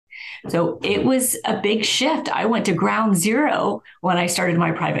So it was a big shift. I went to ground zero when I started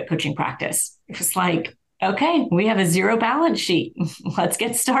my private coaching practice. It was like, okay, we have a zero balance sheet. Let's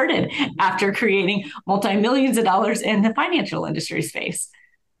get started after creating multi-millions of dollars in the financial industry space.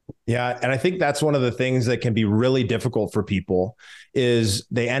 Yeah. And I think that's one of the things that can be really difficult for people is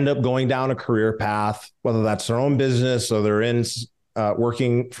they end up going down a career path, whether that's their own business or they're in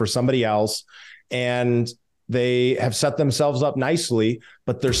working for somebody else, and they have set themselves up nicely,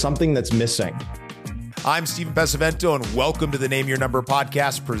 but there's something that's missing. I'm Steven Pesavento, and welcome to the Name Your Number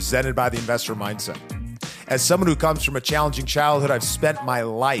podcast presented by the Investor Mindset. As someone who comes from a challenging childhood, I've spent my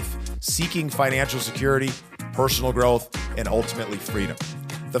life seeking financial security, personal growth, and ultimately freedom.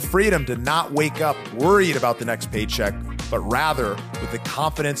 The freedom to not wake up worried about the next paycheck, but rather with the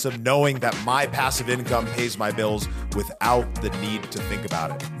confidence of knowing that my passive income pays my bills without the need to think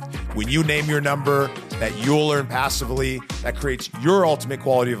about it. When you name your number that you'll earn passively, that creates your ultimate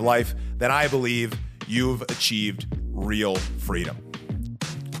quality of life, then I believe you've achieved real freedom.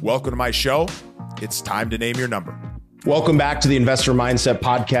 Welcome to my show. It's time to name your number. Welcome back to the Investor Mindset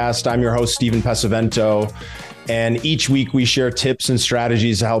podcast. I'm your host, Steven Pesavento. And each week we share tips and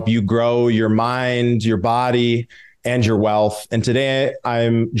strategies to help you grow your mind, your body, and your wealth. And today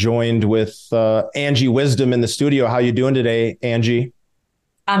I'm joined with Angie Wisdom in the studio. How you doing today, Angie?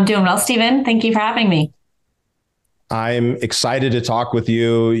 I'm doing well, Steven. Thank you for having me. I'm excited to talk with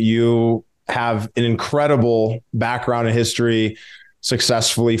you. You have an incredible background in history,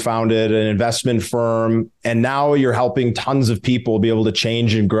 successfully founded an investment firm, and now you're helping tons of people be able to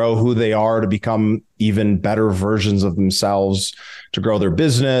change and grow who they are to become even better versions of themselves, to grow their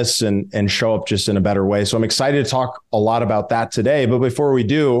business and show up just in a better way. So I'm excited to talk a lot about that today. But before we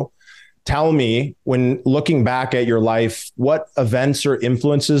do, tell me, when looking back at your life, what events or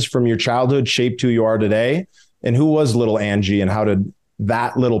influences from your childhood shaped who you are today? And who was little Angie, and how did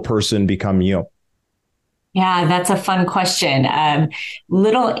that little person become you? Yeah, that's a fun question.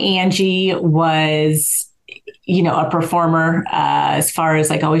 Little Angie was, a performer as far as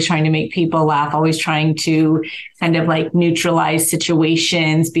like always trying to make people laugh, always trying to kind of like neutralize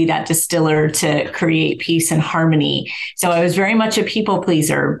situations, be that distiller to create peace and harmony. So I was very much a people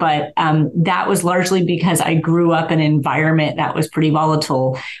pleaser, but that was largely because I grew up in an environment that was pretty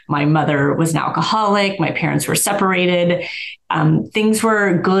volatile. My mother was an alcoholic. My parents were separated. Things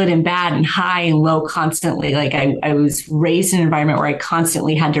were good and bad and high and low constantly. Like I was raised in an environment where I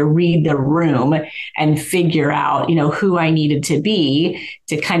constantly had to read the room and figure out, who I needed to be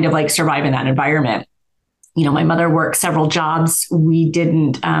to kind of like survive in that environment. My mother worked several jobs. We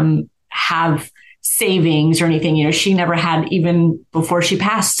didn't have savings or anything. She never had, even before she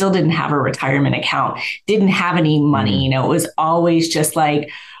passed, still didn't have a retirement account, didn't have any money. It was always just like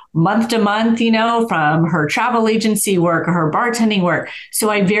month to month, from her travel agency work or her bartending work.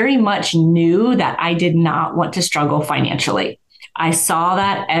 So I very much knew that I did not want to struggle financially. I saw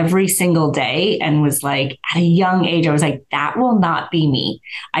that every single day and was like, at a young age, I was like, that will not be me.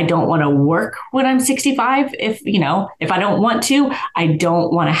 I don't want to work when I'm 65. If I don't want to, I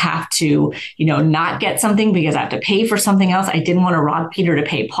don't want to have to, not get something because I have to pay for something else. I didn't want to rob Peter to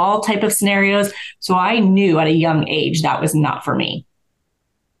pay Paul type of scenarios. So I knew at a young age that was not for me.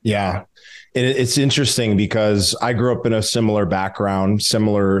 Yeah. It's interesting because I grew up in a similar background,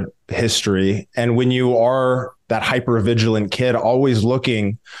 similar history. And when you are that hyper-vigilant kid, always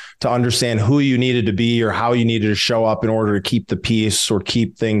looking to understand who you needed to be or how you needed to show up in order to keep the peace or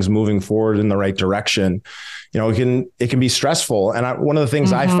keep things moving forward in the right direction, it can be stressful. And one of the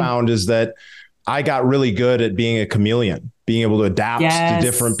things I found is that I got really good at being a chameleon, being able to adapt to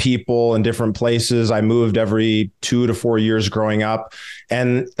different people and different places. I moved every 2 to 4 years growing up.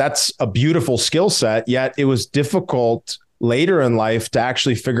 And that's a beautiful skill set. Yet it was difficult later in life to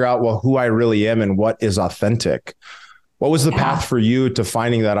actually figure out, who I really am and what is authentic. What was the path for you to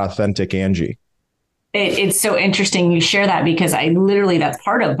finding that authentic Angie? It's so interesting you share that, because that's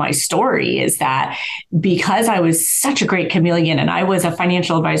part of my story, is that because I was such a great chameleon and I was a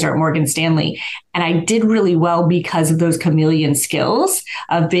financial advisor at Morgan Stanley, and I did really well because of those chameleon skills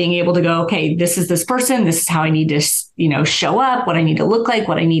of being able to go, okay, this is this person, this is how I need to, show up, what I need to look like,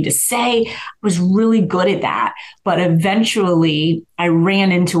 what I need to say. I was really good at that. But eventually I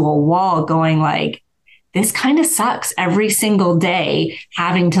ran into a wall going like, this kind of sucks every single day,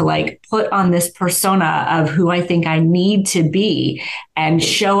 having to like put on this persona of who I think I need to be and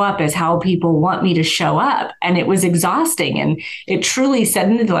show up as how people want me to show up. And it was exhausting. And it truly set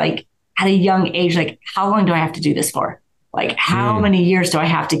into like, at a young age, like, how long do I have to do this for? Like, how many years do I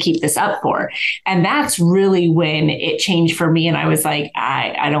have to keep this up for? And that's really when it changed for me. And I was like,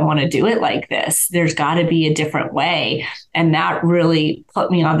 I don't want to do it like this. There's got to be a different way. And that really put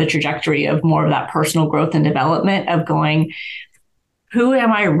me on the trajectory of more of that personal growth and development of going, who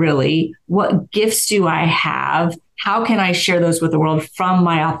am I really? What gifts do I have? How can I share those with the world from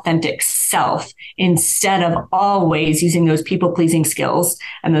my authentic self instead of always using those people-pleasing skills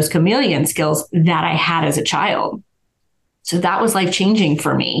and those chameleon skills that I had as a child? So that was life-changing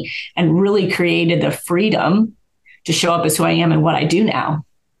for me and really created the freedom to show up as who I am and what I do now.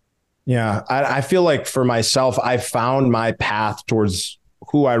 Yeah, I feel like for myself, I found my path towards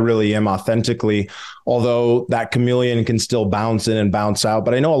who I really am authentically, although that chameleon can still bounce in and bounce out.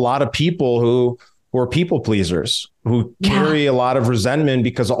 But I know a lot of people who are people pleasers, who carry a lot of resentment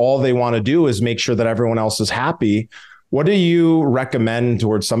because all they want to do is make sure that everyone else is happy. What do you recommend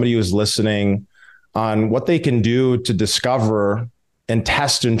towards somebody who's listening on what they can do to discover and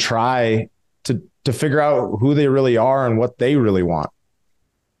test and try to figure out who they really are and what they really want?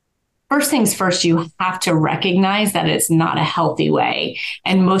 First things first, you have to recognize that it's not a healthy way.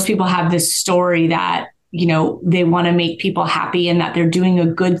 And most people have this story that, they want to make people happy and that they're doing a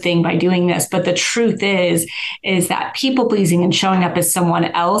good thing by doing this. But the truth is that people pleasing and showing up as someone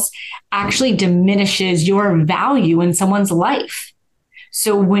else actually diminishes your value in someone's life.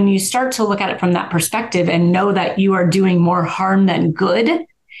 So when you start to look at it from that perspective and know that you are doing more harm than good,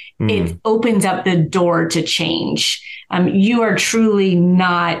 it opens up the door to change. You are truly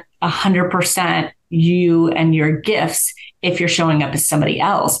not 100% you and your gifts if you're showing up as somebody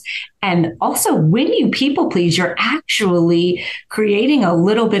else. And also, when you people please, you're actually creating a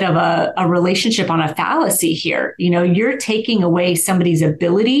little bit of a relationship on a fallacy here. You're taking away somebody's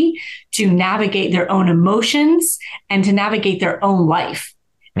ability to navigate their own emotions and to navigate their own life.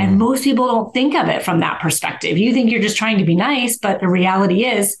 And most people don't think of it from that perspective. You think you're just trying to be nice, but the reality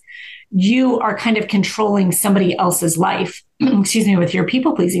is you are kind of controlling somebody else's life, with your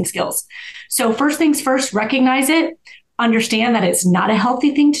people pleasing skills. So first things first, recognize it, understand that it's not a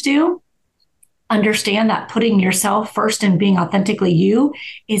healthy thing to do. Understand that putting yourself first and being authentically you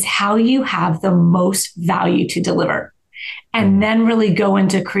is how you have the most value to deliver. And then really go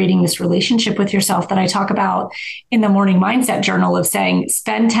into creating this relationship with yourself that I talk about in the morning mindset journal of saying,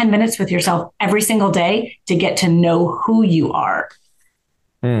 spend 10 minutes with yourself every single day to get to know who you are.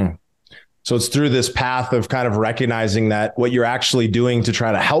 So it's through this path of kind of recognizing that what you're actually doing to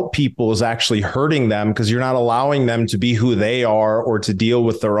try to help people is actually hurting them because you're not allowing them to be who they are or to deal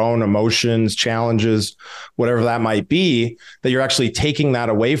with their own emotions, challenges, whatever that might be, that you're actually taking that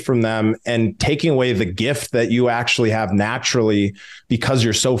away from them and taking away the gift that you actually have naturally because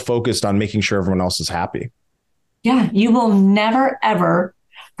you're so focused on making sure everyone else is happy. Yeah, you will never, ever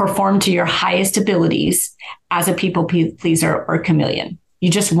perform to your highest abilities as a people pleaser or chameleon. You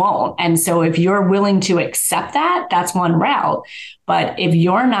just won't. And so if you're willing to accept that, that's one route. But if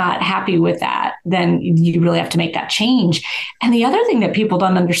you're not happy with that, then you really have to make that change. And the other thing that people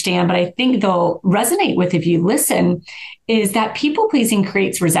don't understand, but I think they'll resonate with if you listen, is that people pleasing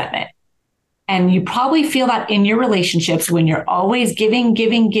creates resentment. And you probably feel that in your relationships when you're always giving,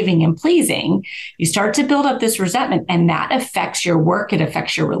 and pleasing, you start to build up this resentment, and that affects your work. It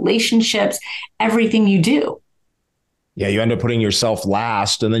affects your relationships, everything you do. Yeah, you end up putting yourself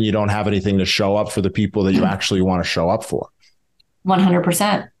last, and then you don't have anything to show up for the people that you actually want to show up for.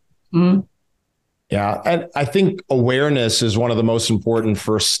 100%. Yeah. And I think awareness is one of the most important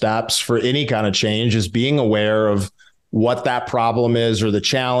first steps for any kind of change, is being aware of what that problem is or the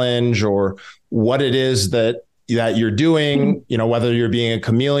challenge or what it is that you're doing, whether you're being a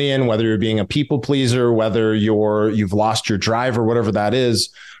chameleon, whether you're being a people pleaser, whether you've lost your drive or whatever that is.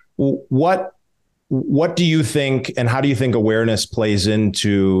 What do you think, and how do you think awareness plays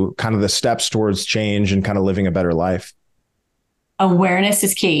into kind of the steps towards change and kind of living a better life? Awareness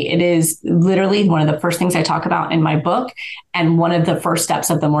is key. It is literally one of the first things I talk about in my book and one of the first steps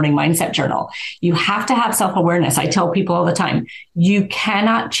of the morning mindset journal. You have to have self-awareness. I tell people all the time, you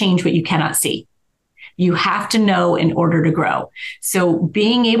cannot change what you cannot see. You have to know in order to grow. So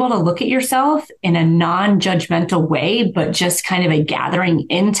being able to look at yourself in a non-judgmental way, but just kind of a gathering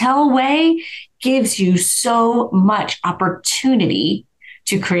intel way, gives you so much opportunity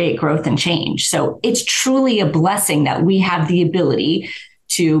to create growth and change. So it's truly a blessing that we have the ability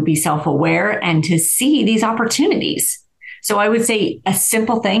to be self-aware and to see these opportunities. So I would say a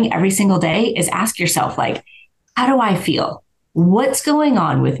simple thing every single day is ask yourself, like, how do I feel? What's going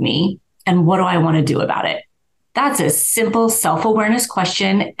on with me? And what do I want to do about it? That's a simple self-awareness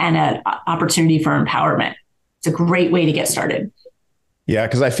question and an opportunity for empowerment. It's a great way to get started. Yeah,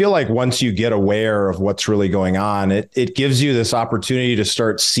 because I feel like once you get aware of what's really going on, it gives you this opportunity to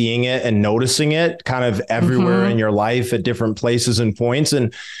start seeing it and noticing it kind of everywhere in your life at different places and points.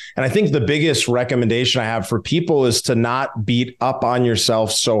 And I think the biggest recommendation I have for people is to not beat up on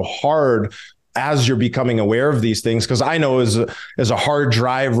yourself so hard as you're becoming aware of these things. Because I know as a hard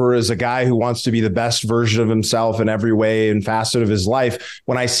driver, as a guy who wants to be the best version of himself in every way and facet of his life,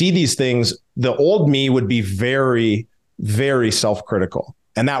 when I see these things, the old me would be very, very self-critical.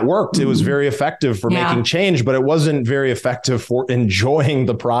 And that worked. It was very effective for making change, but it wasn't very effective for enjoying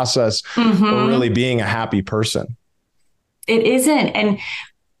the process or really being a happy person. It isn't. And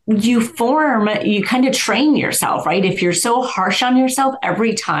you kind of train yourself, right? If you're so harsh on yourself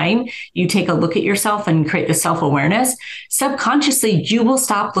every time you take a look at yourself and create the self-awareness, subconsciously, you will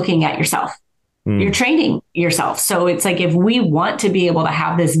stop looking at yourself. You're training yourself. So it's like, if we want to be able to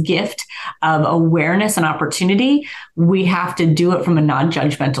have this gift of awareness and opportunity, we have to do it from a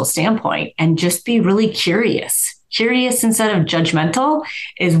non-judgmental standpoint and just be really curious. Curious instead of judgmental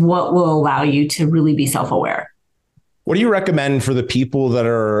is what will allow you to really be self-aware. What do you recommend for the people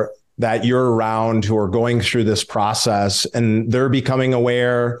that you're around who are going through this process and they're becoming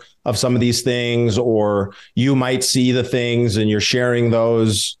aware of some of these things, or you might see the things and you're sharing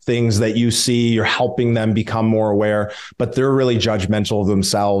those things that you see, you're helping them become more aware, but they're really judgmental of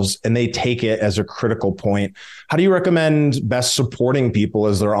themselves and they take it as a critical point? How do you recommend best supporting people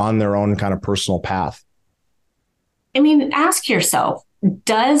as they're on their own kind of personal path? I mean, ask yourself,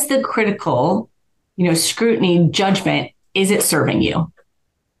 does the critical, scrutiny, judgment, is it serving you?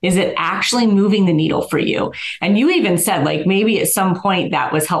 Is it actually moving the needle for you? And you even said, like, maybe at some point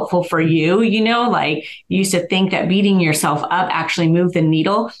that was helpful for you, like you used to think that beating yourself up actually moved the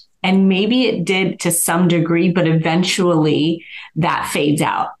needle. And maybe it did to some degree, but eventually that fades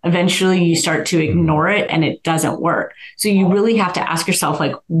out. Eventually you start to ignore it and it doesn't work. So you really have to ask yourself,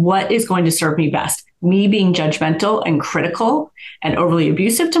 like, what is going to serve me best? Me being judgmental and critical and overly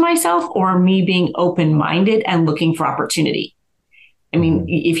abusive to myself, or me being open-minded and looking for opportunity? I mean,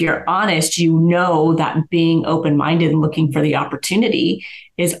 if you're honest, that being open-minded and looking for the opportunity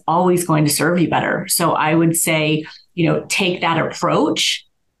is always going to serve you better. So I would say, take that approach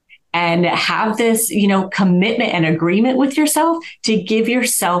and have this, commitment and agreement with yourself to give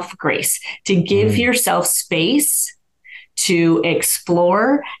yourself grace, to give yourself space to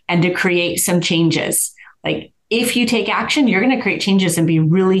explore and to create some changes. Like, if you take action, you're going to create changes and be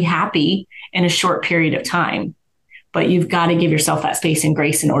really happy in a short period of time. But you've got to give yourself that space and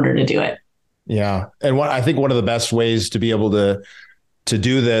grace in order to do it. Yeah. And I think one of the best ways to be able to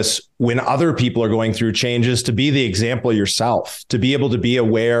do this when other people are going through changes, to be the example yourself, to be able to be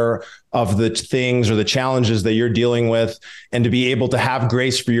aware of the things or the challenges that you're dealing with, and to be able to have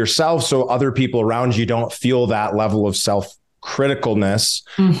grace for yourself so other people around you don't feel that level of self-criticalness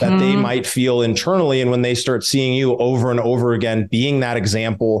that they might feel internally. And when they start seeing you over and over again, being that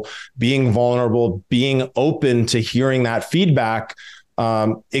example, being vulnerable, being open to hearing that feedback,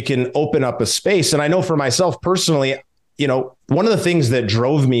 it can open up a space. And I know for myself personally, one of the things that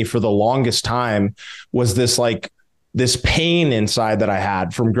drove me for the longest time was this pain inside that I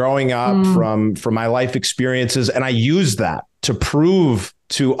had from growing up, from my life experiences. And I used that to prove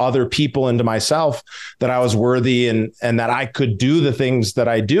to other people and to myself that I was worthy and that I could do the things that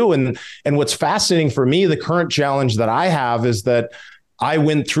I do. And what's fascinating for me, the current challenge that I have, is that I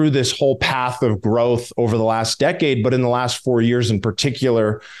went through this whole path of growth over the last decade, but in the last 4 years in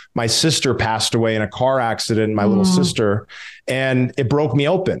particular, my sister passed away in a car accident, my little sister, and it broke me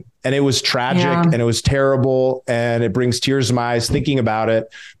open. And it was tragic and it was terrible, and it brings tears to my eyes thinking about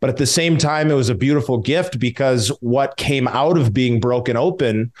it. But at the same time, it was a beautiful gift, because what came out of being broken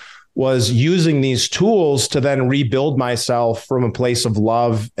open was using these tools to then rebuild myself from a place of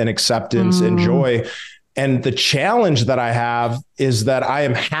love and acceptance and joy. And the challenge that I have is that I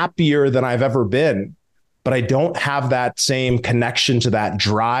am happier than I've ever been, but I don't have that same connection to that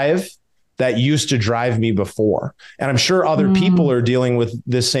drive that used to drive me before. And I'm sure other people are dealing with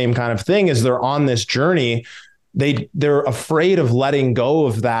this same kind of thing as they're on this journey. They're afraid of letting go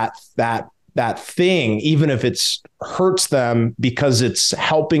of that thing, even if it's hurts them, because it's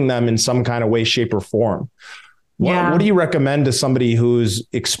helping them in some kind of way, shape, or form. What do you recommend to somebody who's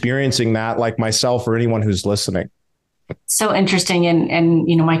experiencing that, like myself or anyone who's listening? So interesting. And,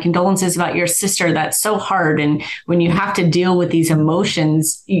 my condolences about your sister. That's so hard. And when you have to deal with these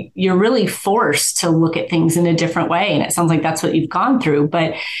emotions, you're really forced to look at things in a different way. And it sounds like that's what you've gone through,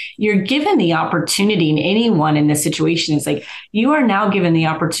 but you're given the opportunity, and anyone in this situation is like, you are now given the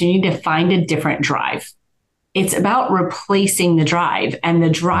opportunity to find a different drive. it's about replacing the drive, and the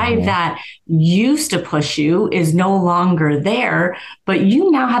drive that used to push you is no longer there, but you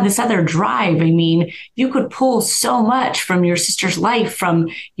now have this other drive. I mean, you could pull so much from your sister's life from,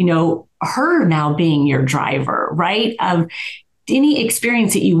 her now being your driver, right? Of any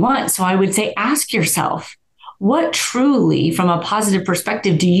experience that you want. So I would say, ask yourself, what truly, from a positive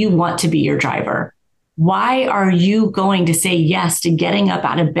perspective, do you want to be your driver? Why are you going to say yes to getting up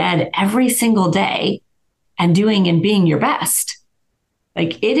out of bed every single day and doing and being your best?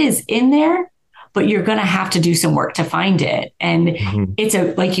 Like, it is in there, but you're going to have to do some work to find it. And it's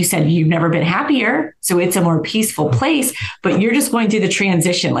like you said, you've never been happier. So it's a more peaceful place, but you're just going through the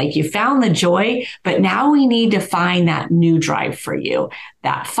transition. Like, you found the joy, but now we need to find that new drive for you,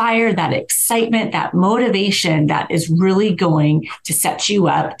 that fire, that excitement, that motivation that is really going to set you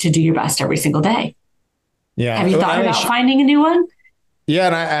up to do your best every single day. Yeah. Have you thought about finding a new one? Yeah,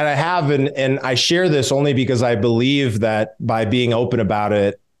 and I have, and I share this only because I believe that by being open about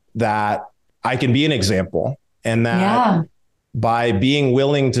it, that I can be an example, and that by being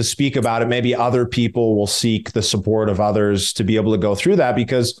willing to speak about it, maybe other people will seek the support of others to be able to go through that.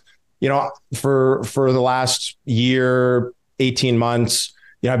 Because, for the last year, 18 months,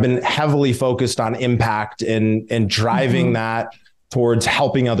 I've been heavily focused on impact and driving that towards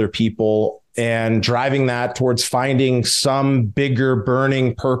helping other people, and driving that towards finding some bigger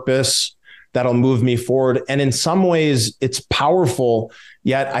burning purpose that'll move me forward. And in some ways it's powerful,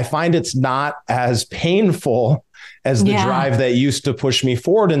 yet I find it's not as painful as the drive that used to push me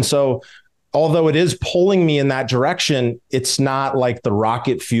forward. And so, although it is pulling me in that direction, it's not like the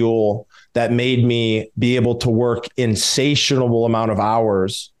rocket fuel that made me be able to work insatiable amount of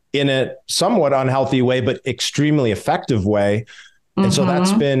hours in a somewhat unhealthy way, but extremely effective way. And so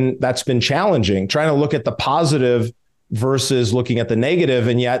that's been challenging, trying to look at the positive versus looking at the negative.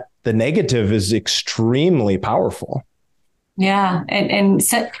 And yet the negative is extremely powerful. Yeah. And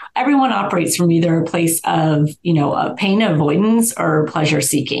so everyone operates from either a place of, a pain avoidance or pleasure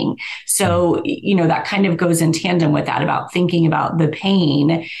seeking. So, that kind of goes in tandem with that, about thinking about the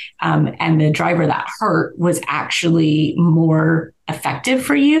pain, and the driver that hurt was actually more effective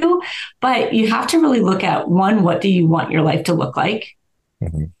for you. But you have to really look at, one, what do you want your life to look like?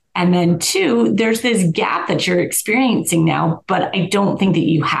 And then two, there's this gap that you're experiencing now, but I don't think that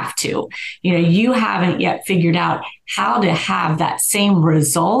you have to. You haven't yet figured out how to have that same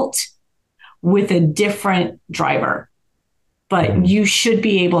result with a different driver, but you should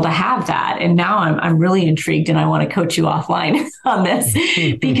be able to have that. And now I'm really intrigued, and I want to coach you offline on this,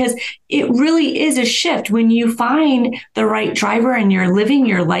 because it really is a shift when you find the right driver and you're living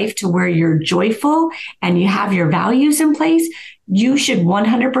your life to where you're joyful and you have your values in place. You should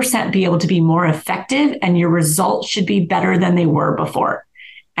 100% be able to be more effective, and your results should be better than they were before.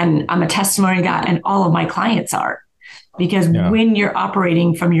 And I'm a testimony of that, and all of my clients are. Because when you're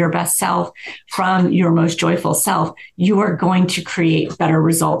operating from your best self, from your most joyful self, you are going to create better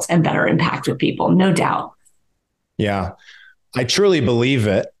results and better impact with people, no doubt. Yeah, I truly believe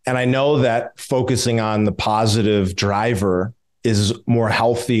it. And I know that focusing on the positive driver is more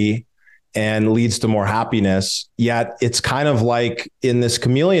healthy and leads to more happiness. Yet it's kind of like in this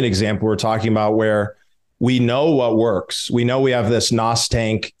chameleon example we're talking about, where we know what works. We know we have this NOS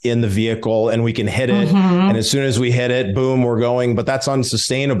tank in the vehicle and we can hit it. And as soon as we hit it, boom, we're going. But that's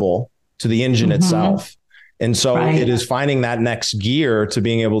unsustainable to the engine itself. And so it is finding that next gear to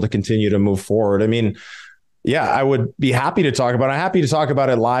being able to continue to move forward. I mean, I would be happy to talk about it. I'm happy to talk about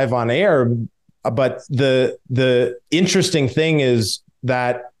it live on air. But the interesting thing is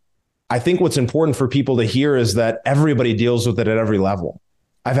that I think what's important for people to hear is that everybody deals with it at every level.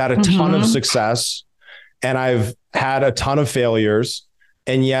 I've had a ton of success, and I've had a ton of failures,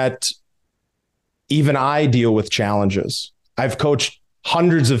 and yet even I deal with challenges. I've coached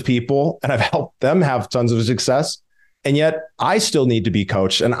hundreds of people and I've helped them have tons of success, and yet I still need to be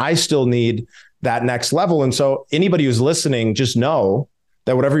coached, and I still need that next level. And so anybody who's listening, just know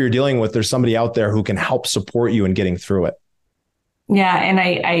that whatever you're dealing with, there's somebody out there who can help support you in getting through it. Yeah. And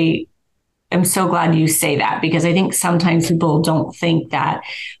I am so glad you say that, because I think sometimes people don't think that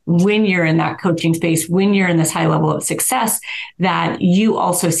when you're in that coaching space, when you're in this high level of success, that you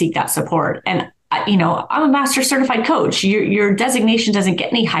also seek that support. And I'm a master certified coach. Your designation doesn't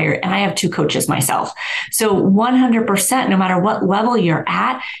get any higher. And I have 2 coaches myself. So 100%, no matter what level you're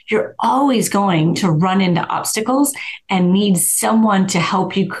at, you're always going to run into obstacles and need someone to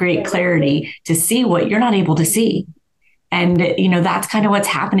help you create clarity to see what you're not able to see. And, that's kind of what's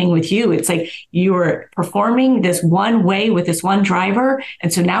happening with you. It's like you're performing this one way with this one driver.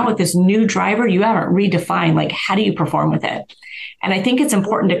 And so now with this new driver, you haven't redefined, like, how do you perform with it? And I think it's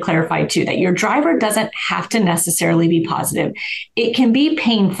important to clarify too, that your driver doesn't have to necessarily be positive. It can be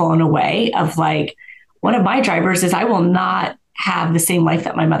painful in a way of like, one of my drivers is I will not have the same life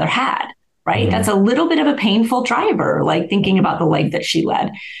that my mother had, right? That's a little bit of a painful driver, like thinking about the life that she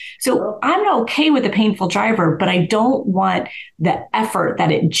led. So I'm okay with the painful driver, but I don't want the effort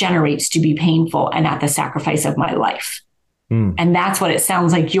that it generates to be painful and at the sacrifice of my life. And that's what it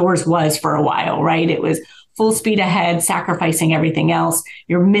sounds like yours was for a while, right? It was full speed ahead, sacrificing everything else.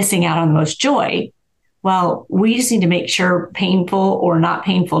 You're missing out on the most joy. Well, we just need to make sure painful or not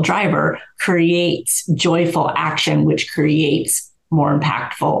painful driver creates joyful action, which creates more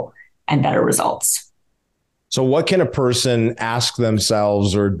impactful and better results. So what can a person ask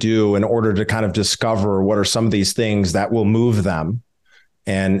themselves or do in order to kind of discover what are some of these things that will move them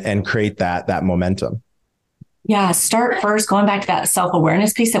and create that momentum? Yeah, start first, going back to that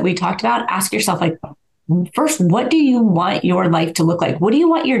self-awareness piece that we talked about. Ask yourself, like, first, what do you want your life to look like? What do you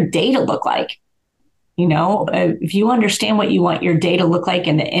want your day to look like? You know, if you understand what you want your day to look like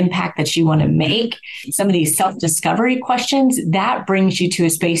and the impact that you want to make, some of these self-discovery questions, that brings you to a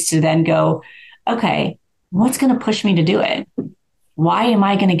space to then go, okay, what's going to push me to do it? Why am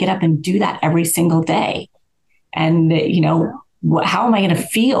I going to get up and do that every single day? And, you know, how am I going to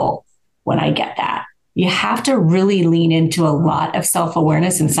feel when I get that? You have to really lean into a lot of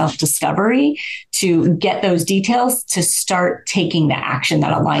self-awareness and self-discovery to get those details to start taking the action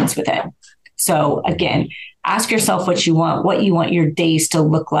that aligns with it. So again, ask yourself what you want your days to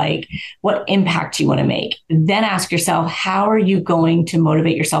look like, what impact you want to make. Then ask yourself, how are you going to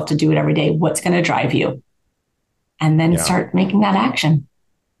motivate yourself to do it every day? What's going to drive you? And then start making that action.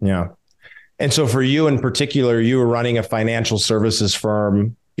 Yeah. And so for you in particular, you were running a financial services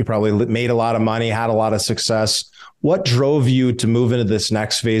firm. You probably made a lot of money, had a lot of success. What drove you to move into this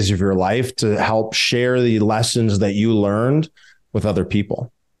next phase of your life to help share the lessons that you learned with other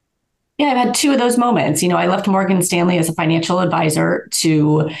people? Yeah, I've had two of those moments. You know, I left Morgan Stanley as a financial advisor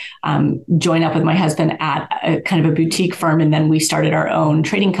to join up with my husband at a kind of a boutique firm. And then we started our own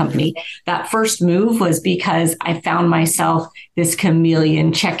trading company. That first move was because I found myself this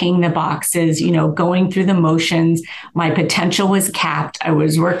chameleon, checking the boxes, you know, going through the motions. My potential was capped. I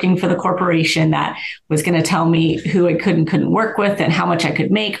was working for the corporation that was going to tell me who I could and couldn't work with and how much I could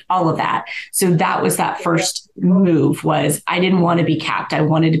make, all of that. So that was that first move. Was I didn't want to be capped. I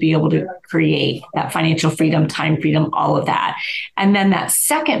wanted to be able to create that financial freedom, time freedom, all of that. And then that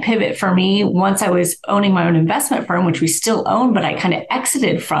second pivot for me, once I was owning my own investment firm, which we still own, but I kind of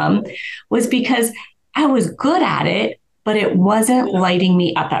exited from, was because I was good at it, but it wasn't lighting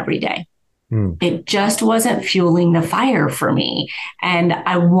me up every day. It just wasn't fueling the fire for me. And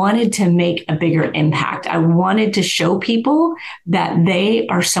I wanted to make a bigger impact. I wanted to show people that they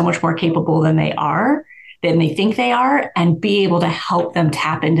are so much more capable than they think they are, and be able to help them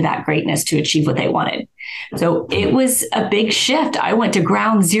tap into that greatness to achieve what they wanted. So it was a big shift. I went to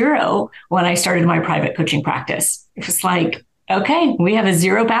ground zero when I started my private coaching practice. It was like, okay, we have a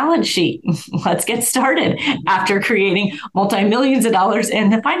zero balance sheet. Let's get started after creating multi-millions of dollars in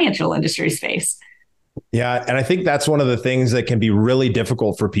the financial industry space. Yeah. And I think that's one of the things that can be really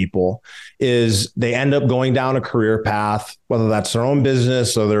difficult for people is they end up going down a career path, whether that's their own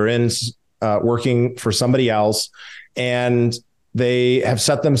business or they're in working for somebody else, and they have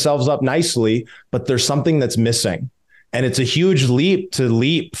set themselves up nicely, but there's something that's missing. And it's a huge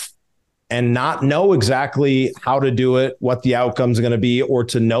leap and not know exactly how to do it, what the outcome is going to be, or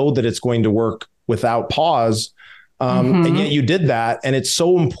to know that it's going to work without pause. And yet you did that. And it's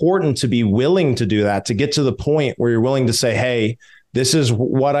so important to be willing to do that, to get to the point where you're willing to say, hey, this is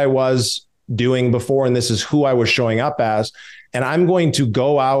what I was doing before, and this is who I was showing up as. And I'm going to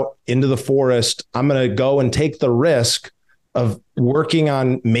go out into the forest. I'm going to go and take the risk of working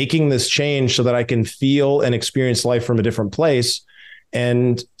on making this change so that I can feel and experience life from a different place.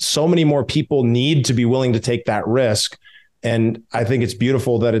 And so many more people need to be willing to take that risk. And I think it's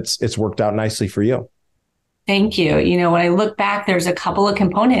beautiful that it's worked out nicely for you. Thank you. You know, when I look back, there's a couple of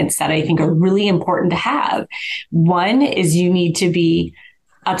components that I think are really important to have. One is you need to be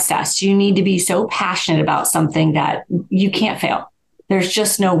obsessed. You need to be so passionate about something that you can't fail. There's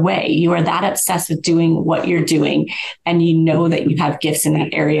just no way. You are that obsessed with doing what you're doing, and you know that you have gifts in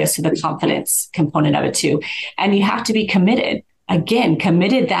that area. So the confidence component of it too. And you have to be committed. Again,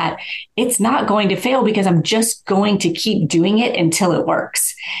 committed that it's not going to fail because I'm just going to keep doing it until it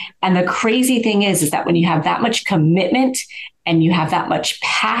works. And the crazy thing is that when you have that much commitment and you have that much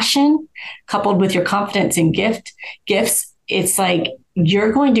passion coupled with your confidence and gifts, it's like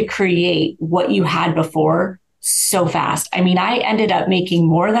you're going to create what you had before so fast. I mean, I ended up making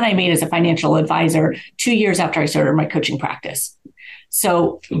more than I made as a financial advisor 2 years after I started my coaching practice.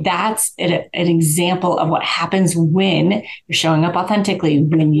 So that's an example of what happens when you're showing up authentically,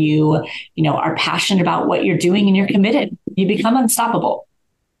 when you are passionate about what you're doing and you're committed. You become unstoppable.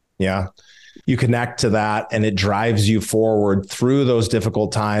 Yeah. You connect to that and it drives you forward through those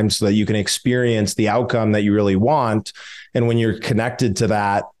difficult times so that you can experience the outcome that you really want. And when you're connected to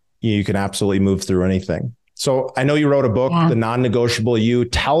that, you can absolutely move through anything. So I know you wrote a book, The Non-Negotiable You.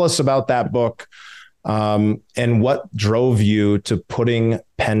 Tell us about that book and what drove you to putting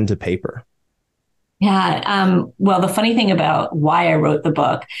pen to paper. Yeah. Well, the funny thing about why I wrote the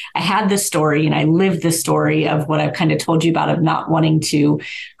book, I had this story and I lived the story of what I've kind of told you about, of not wanting to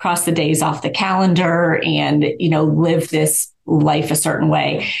cross the days off the calendar and, live this life a certain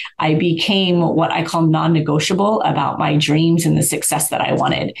way. I became what I call non-negotiable about my dreams and the success that I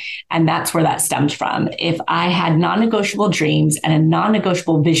wanted. And that's where that stems from. If I had non-negotiable dreams and a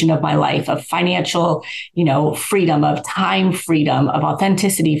non-negotiable vision of my life, of financial, freedom, of time freedom, of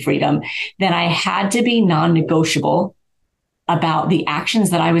authenticity freedom, then I had to be non-negotiable about the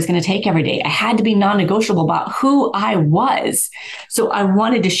actions that I was going to take every day. I had to be non-negotiable about who I was. So I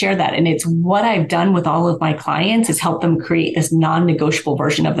wanted to share that. And it's what I've done with all of my clients, is help them create this non-negotiable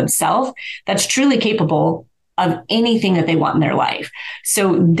version of themselves that's truly capable of anything that they want in their life.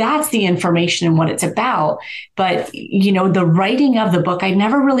 So that's the information and what it's about. But, the writing of the book, I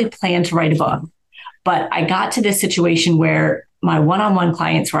never really planned to write a book, but I got to this situation where my one-on-one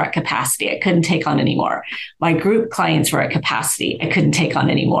clients were at capacity. I couldn't take on anymore. My group clients were at capacity. I couldn't take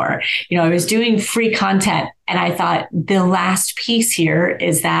on anymore. I was doing free content and I thought the last piece here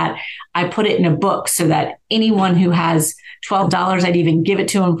is that I put it in a book so that anyone who has $12, I'd even give it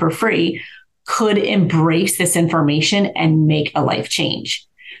to them for free, could embrace this information and make a life change.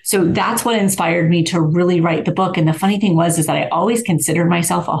 So that's what inspired me to really write the book. And the funny thing is that I always considered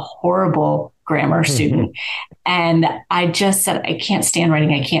myself a horrible grammar student. And I just said, I can't stand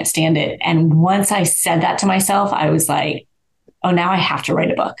writing. I can't stand it. And once I said that to myself, I was like, oh, now I have to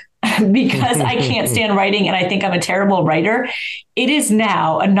write a book because I can't stand writing. And I think I'm a terrible writer. It is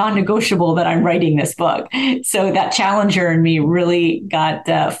now a non-negotiable that I'm writing this book. So that challenger in me really got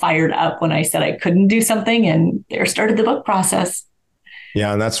fired up when I said I couldn't do something, and there started the book process.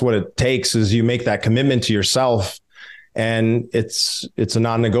 Yeah. And that's what it takes, is you make that commitment to yourself, and it's a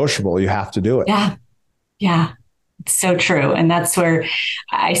non-negotiable. You have to do it. Yeah. Yeah. It's so true. And that's where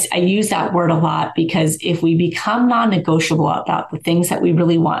I use that word a lot, because if we become non-negotiable about the things that we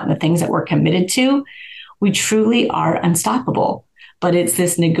really want and the things that we're committed to, we truly are unstoppable. But it's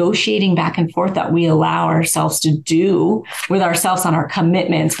this negotiating back and forth that we allow ourselves to do with ourselves on our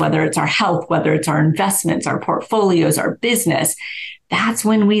commitments, whether it's our health, whether it's our investments, our portfolios, our business. That's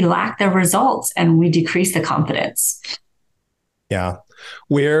when we lack the results and we decrease the confidence. Yeah.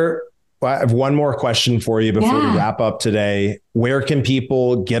 I have one more question for you before we wrap up today. Where can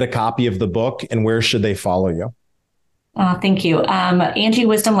people get a copy of the book, and where should they follow you? Thank you. Angie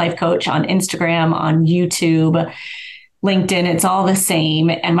Wisdom Life Coach on Instagram, on YouTube, LinkedIn, it's all the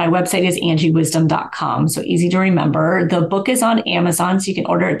same. And my website is angiewisdom.com. So easy to remember. The book is on Amazon, so you can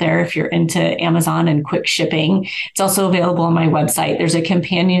order it there if you're into Amazon and quick shipping. It's also available on my website. There's a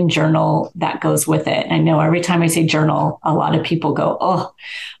companion journal that goes with it. I know every time I say journal, a lot of people go, oh,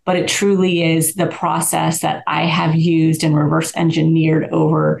 but it truly is the process that I have used and reverse engineered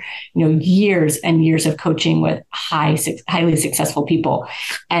over, years and years of coaching with highly successful people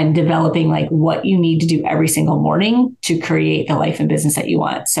and developing like what you need to do every single morning to create the life and business that you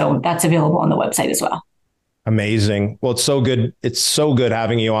want. So that's available on the website as well. Amazing. Well, it's so good. It's so good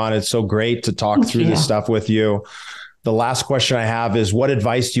having you on. It's so great to talk through this stuff with you. The last question I have is, what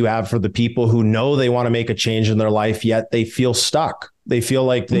advice do you have for the people who know they want to make a change in their life, yet they feel stuck? They feel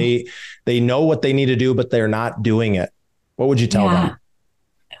like they know what they need to do, but they're not doing it. What would you tell them?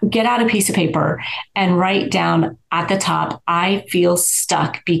 Get out a piece of paper and write down at the top, I feel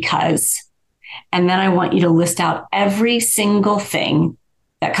stuck because, and then I want you to list out every single thing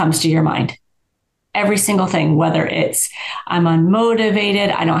that comes to your mind. Every single thing, whether it's I'm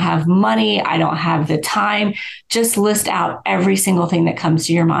unmotivated, I don't have money, I don't have the time, just list out every single thing that comes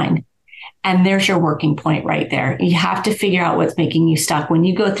to your mind. And there's your working point right there. You have to figure out what's making you stuck. When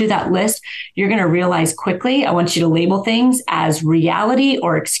you go through that list, you're going to realize quickly, I want you to label things as reality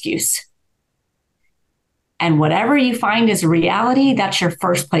or excuse. And whatever you find is reality, that's your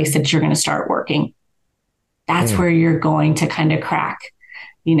first place that you're going to start working. That's where you're going to kind of crack,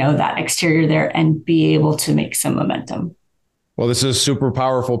 that exterior there and be able to make some momentum. Well, this is a super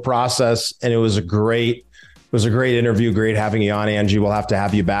powerful process, and it was a great interview. Great having you on, Angie. We'll have to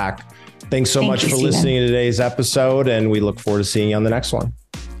have you back. Thanks so much for listening to today's episode, and we look forward to seeing you on the next one.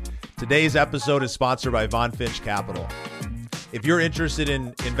 Today's episode is sponsored by Von Finch Capital. If you're interested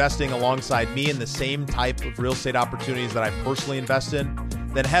in investing alongside me in the same type of real estate opportunities that I personally invest in,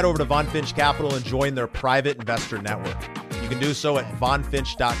 then head over to Von Finch Capital and join their private investor network. You can do so at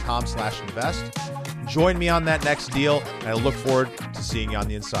vonfinch.com/invest. Join me on that next deal, and I look forward to seeing you on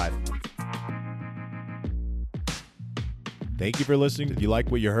the inside. Thank you for listening. If you like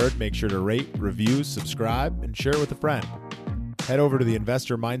what you heard, make sure to rate, review, subscribe, and share it with a friend. Head over to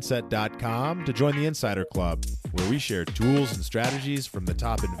theinvestormindset.com to join the Insider Club, where we share tools and strategies from the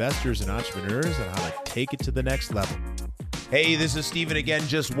top investors and entrepreneurs on how to take it to the next level. Hey, this is Steven again.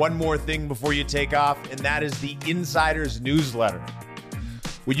 Just one more thing before you take off, and that is the Insider's newsletter.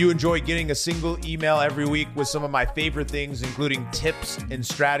 Would you enjoy getting a single email every week with some of my favorite things, including tips and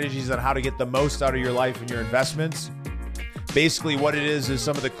strategies on how to get the most out of your life and your investments? Basically, what it is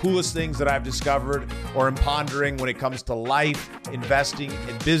some of the coolest things that I've discovered or am pondering when it comes to life, investing,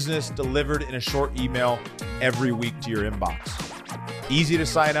 and business delivered in a short email every week to your inbox. Easy to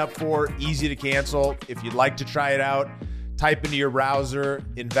sign up for, easy to cancel. If you'd like to try it out, type into your browser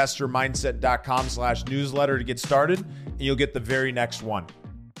investormindset.com/newsletter to get started, and you'll get the very next one.